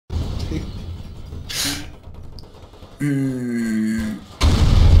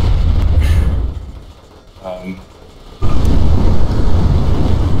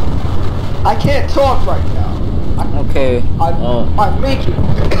I can't talk right now. Okay. I'm making.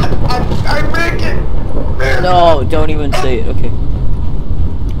 I'm making. No, don't even say it. Okay.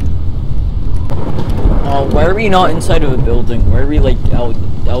 Why are we not inside of a building? Why are we like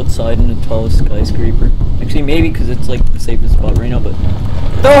outside in a tall skyscraper? Actually, maybe because it's like the safest spot right now. But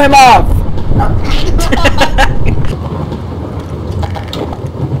throw him off!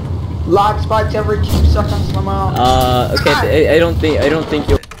 Lock spots every 2 seconds. I'm out. Okay. I don't think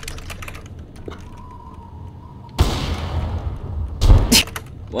you.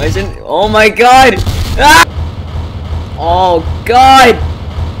 Why isn't? Oh my God! Ah! Oh God!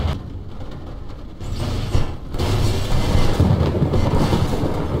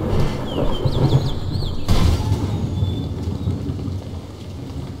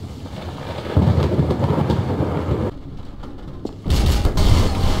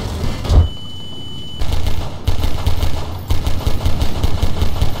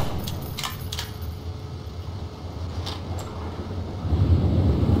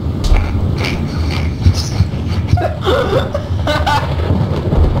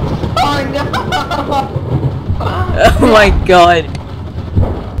 Oh my God!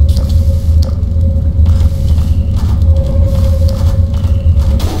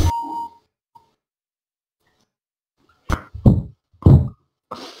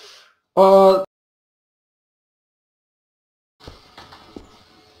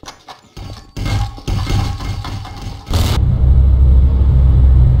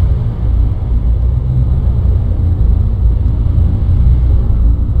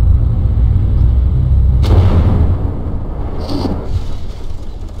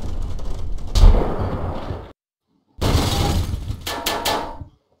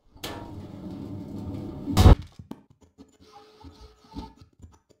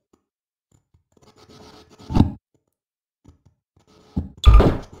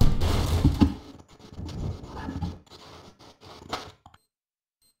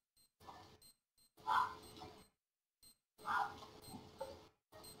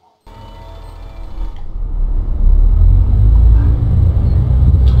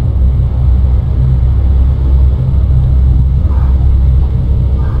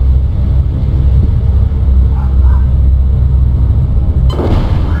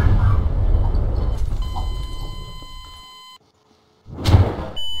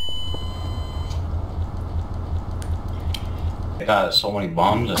 I got so many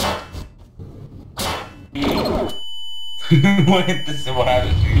bombs in it. This is what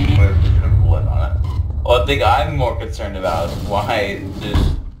happens when you put a bullet on it. Well, the thing I'm more concerned about is why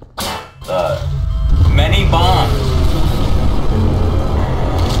there's many bombs.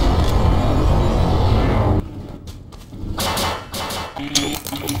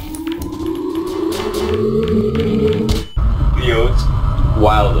 Yo, it's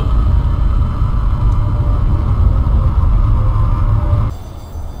wild of them.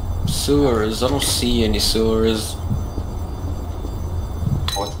 Sewers. I don't see any sewers.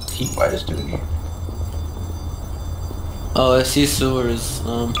 What's the heat fighters doing here? Oh, I see sewers.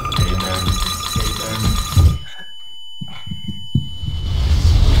 Amen.